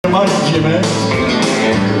Jimmy.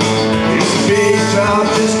 It's a big job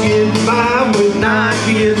just getting by with 9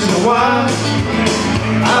 kids and a wife.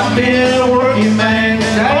 I've been a working man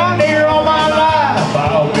and I'm here all my life.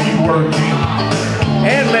 I'll be working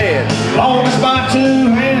And man, long as my 2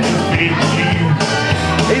 hands are feeding you.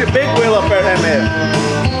 he's a big wheel up there, that man.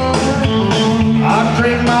 I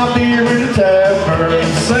drink my beer in a tavern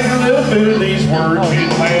and sing a little bit of these working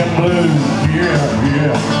man blues.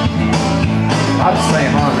 Yeah. I'll just sing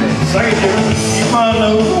harmony. Sing it, Jimmy. Keep my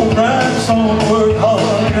nose on grind, song, work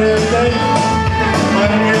hard every day. When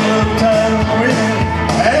I get a little tired of winning,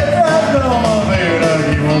 after I've done my bed, I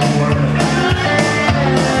give on work.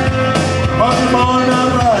 Monday morning, I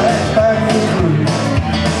ride back to the crew.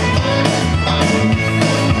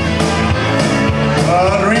 I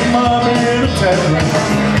drink my beer in a tavern,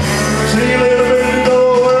 sing a little bit of the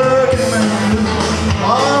working man.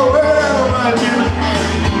 Oh, well, my Jimmy.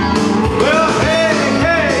 Well, hey,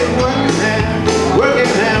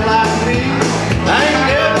 working man like me. I ain't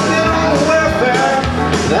never been on welfare.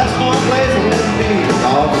 That's one place I want to be.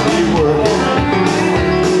 I'll be working.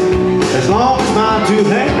 As long as my 2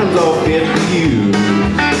 hands all fit for you.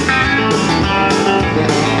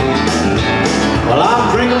 Well, I'll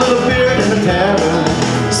drink a little beer in the tavern,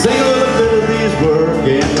 sing a little bit of these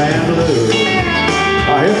working man blues.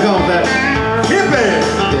 Oh, here comes that hippie.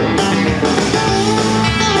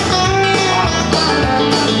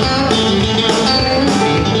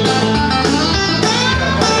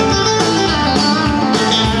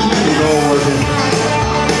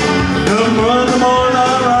 Monday morning, I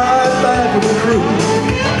ride back with the crew.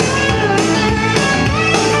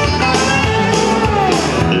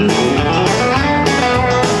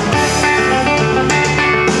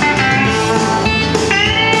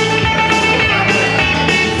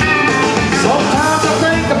 Sometimes I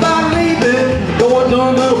think about leaving, going to a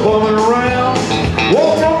little bumming around.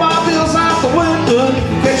 Walk from my bills out the window,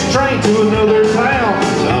 catch a train to another town.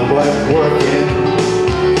 I'm left working.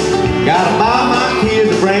 Gotta buy my kids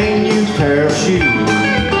a brand new pair of shoes.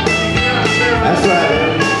 That's right.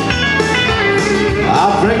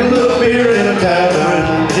 I'll drink a little beer in a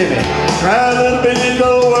tavern, Jimmy. Try a little bit of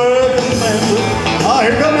the working man. Oh,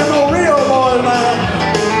 here comes them old real boys now.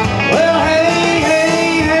 Well,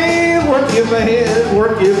 hey, work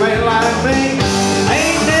your man like me.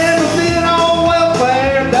 Ain't never been on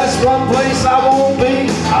welfare, that's one place I won't be.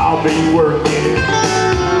 I'll be working.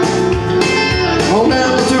 Oh,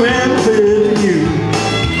 now the 2 hands fit to you.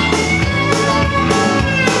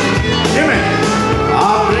 Jimmy.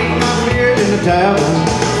 I'll drink my beer in the tavern,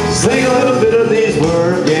 sing a little bit of these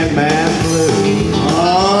working man blues.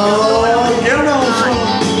 Oh, get 'em on, son.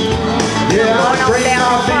 Yeah, I'll drink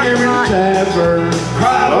my beer in the tavern,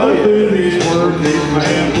 Cry a little bit of these working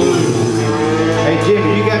man blues. Hey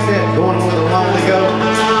Jimmy, you got that going with a lonely go?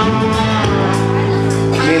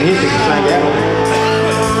 Me and Hippie can sing that one.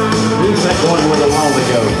 We can sing going with a lonely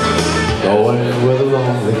go. Going with a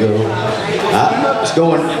lonely go. It's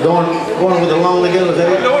going with a lonely go, is that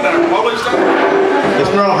it?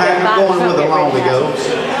 It's Merle Haggard, going with a lonely go.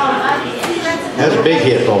 That's a big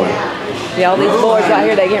hit for him. Yeah, all these boys right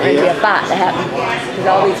here, they getting ready to be a fight to happen. Because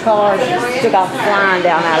all these cars took off flying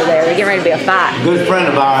down out of there. They're getting ready to be a fight. A good friend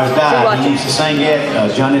of ours died. He used to sing it,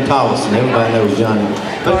 Johnny Tollison. Everybody knows Johnny.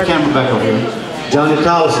 Put the camera back over here. Johnny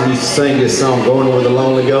Tollison used to sing this song, Going Where the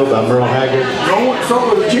Lonely Go by Merle Haggard. Going,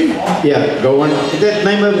 start with a G. Yeah, Going, is that the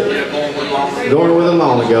name of it? Going Where the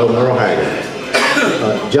Lonely Go, Merle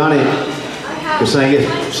Haggard. Johnny could sing this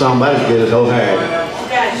song about as good as old Haggard.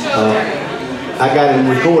 I got him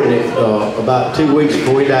recording it about 2 weeks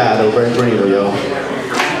before he died over in Greenville, y'all.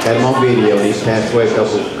 Had him on video, and he passed away a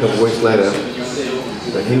couple weeks later.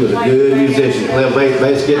 But he was a good musician, played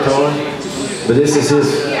bass guitar. But this is his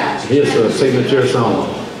signature song.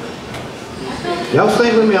 Y'all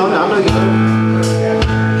sing with me on that. I'm gonna go.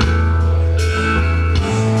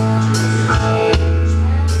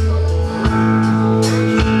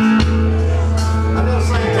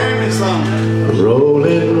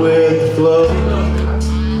 Rolling with the flow,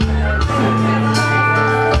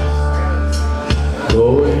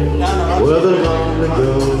 going where the lonely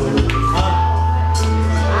go,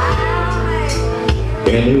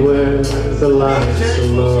 anywhere the lights are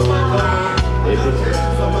low,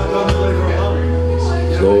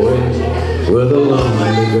 going where the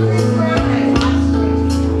lonely go,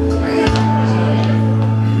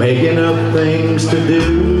 making up things to do.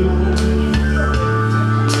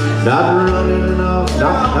 Not running off